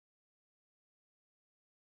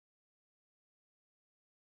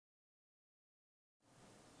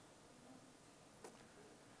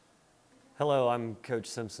Hello, I'm Coach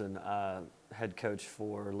Simpson, head coach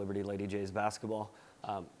for Liberty Lady Jays basketball.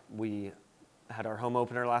 We had our home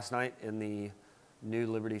opener last night in the new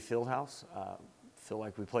Liberty Fieldhouse. Feel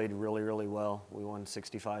like we played really, really well. We won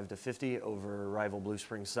 65-50 over rival Blue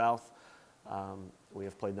Springs South. We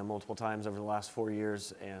have played them multiple times over the last 4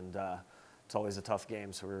 years, and it's always a tough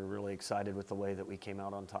game, so we're really excited with the way that we came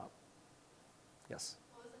out on top. Yes?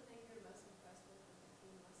 What was the thing you're most impressed with the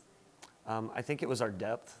team last night? I think it was our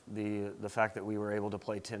depth, the fact that we were able to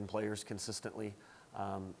play 10 players consistently.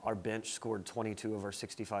 Our bench scored 22 of our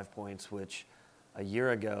 65 points, which a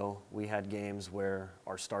year ago we had games where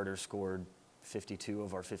our starters scored 52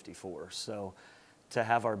 of our 54. So to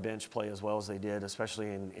have our bench play as well as they did, especially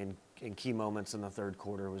in key moments in the third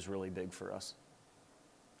quarter, was really big for us.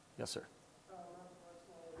 Yes, sir.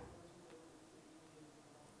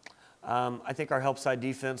 I think our help side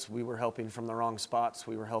defense, we were helping from the wrong spots.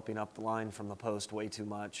 We were helping up the line from the post way too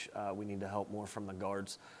much. We need to help more from the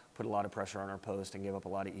guards, put a lot of pressure on our post and give up a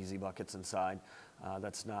lot of easy buckets inside.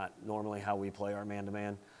 That's not normally how we play our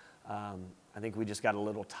man-to-man. I think we just got a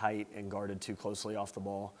little tight and guarded too closely off the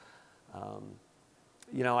ball.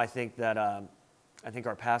 I think that I think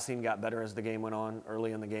our passing got better as the game went on.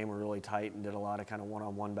 Early in the game, we were really tight and did a lot of kind of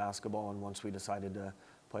one-on-one basketball, and once we decided to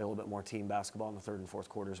play a little bit more team basketball in the third and fourth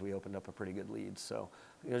quarters, we opened up a pretty good lead. So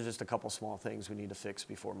there's just a couple small things we need to fix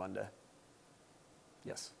before Monday.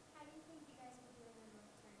 Yes? How do you think you guys will do in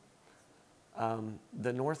the North Tournament?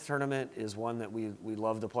 The North Tournament is one that we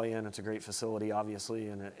love to play in. It's a great facility, obviously,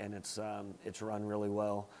 and it's run really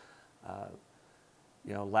well.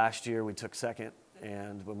 Last year we took second,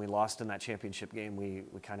 and when we lost in that championship game, we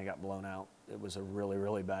kind of got blown out. It was a really,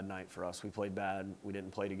 really bad night for us. We played bad. We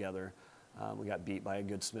didn't play together. We got beat by a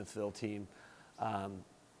good Smithville team.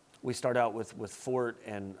 We start out with Fort,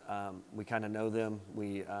 and we kind of know them.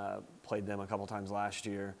 We played them a couple times last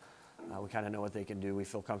year. We kind of know what they can do. We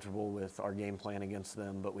feel comfortable with our game plan against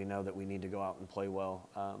them, but we know that we need to go out and play well.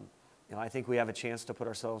 I think we have a chance to put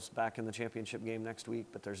ourselves back in the championship game next week,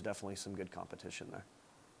 but there's definitely some good competition there.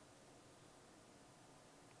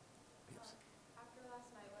 Yes. After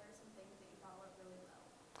last night, what are some things that you thought went really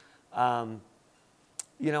well?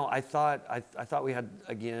 I thought we had,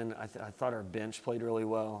 again, I thought our bench played really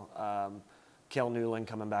well. Kel Newland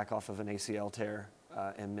coming back off of an ACL tear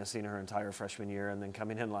and missing her entire freshman year, and then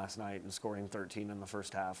coming in last night and scoring 13 in the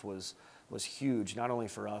first half was huge, not only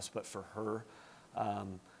for us, but for her.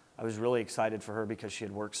 I was really excited for her because she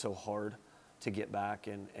had worked so hard to get back,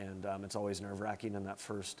 and it's always nerve-wracking in that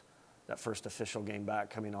first official game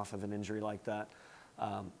back coming off of an injury like that.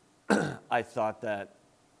 I thought that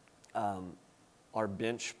our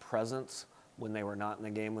bench presence when they were not in the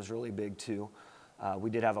game was really big too. We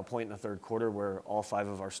did have a point in the third quarter where all 5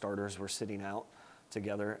 of our starters were sitting out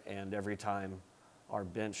together, and every time our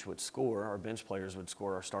bench would score, our bench players would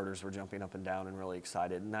score, our starters were jumping up and down and really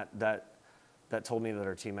excited. And that told me that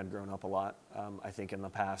our team had grown up a lot. I think in the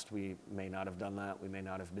past we may not have done that. We may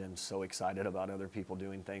not have been so excited about other people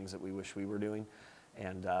doing things that we wish we were doing.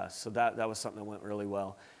 And so that was something that went really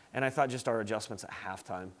well. And I thought just our adjustments at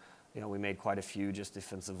halftime, we made quite a few just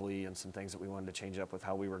defensively and some things that we wanted to change up with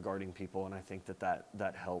how we were guarding people, and I think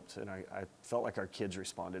that helped. And I felt like our kids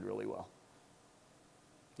responded really well.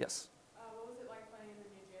 Yes? What was it like playing in the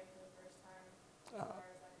new gym for the first time as far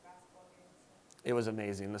as like a basketball game and stuff? It was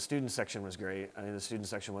amazing. The student section was great. I mean, the student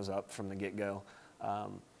section was up from the get-go.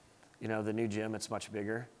 The new gym, it's much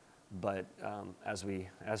bigger, but as we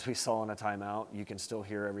saw in a timeout, you can still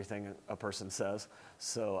hear everything a person says.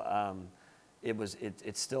 So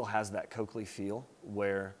it still has that Coakley feel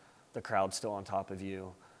where the crowd's still on top of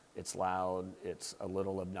you. It's loud. It's a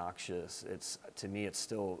little obnoxious. To me, it's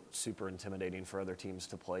still super intimidating for other teams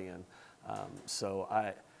to play in.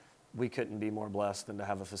 We couldn't be more blessed than to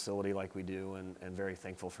have a facility like we do, and very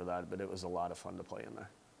thankful for that. But it was a lot of fun to play in there.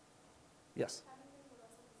 Yes. How do you think the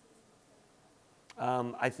rest of the season is going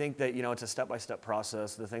to go? I think that it's a step-by-step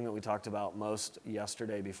process. The thing that we talked about most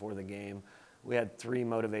yesterday before the game, we had 3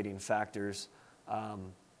 motivating factors.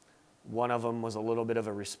 One of them was a little bit of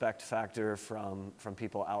a respect factor from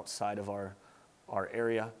people outside of our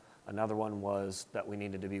area. Another one was that we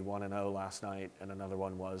needed to be 1-0 last night, and another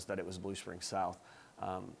one was that it was Blue Springs South.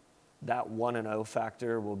 That 1-0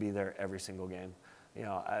 factor will be there every single game.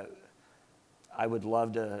 I would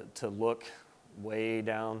love to look way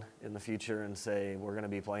down in the future and say we're going to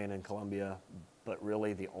be playing in Columbia, but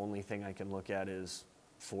really the only thing I can look at is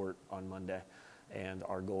Fort on Monday, and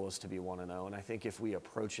our goal is to be 1-0. And I think if we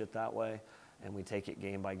approach it that way and we take it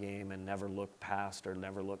game by game and never look past or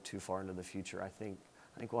never look too far into the future, I think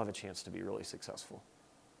we'll have a chance to be really successful.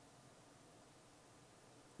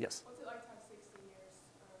 Yes? What's it like to have 60 years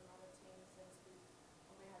on the team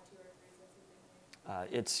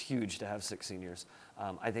It's huge to have 6 seniors.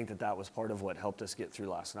 I think that was part of what helped us get through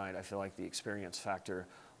last night. I feel like the experience factor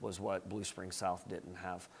was what Blue Springs South didn't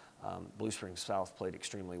have. Blue Springs South played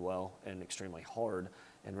extremely well and extremely hard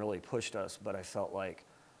and really pushed us, but I felt like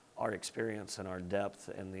our experience and our depth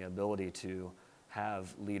and the ability to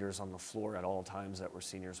have leaders on the floor at all times that were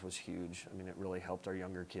seniors was huge. I mean, it really helped our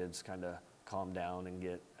younger kids kind of calm down and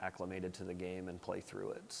get acclimated to the game and play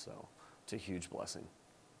through it. So it's a huge blessing.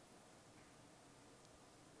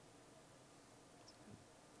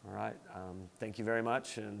 All right. Thank you very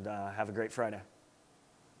much, and have a great Friday.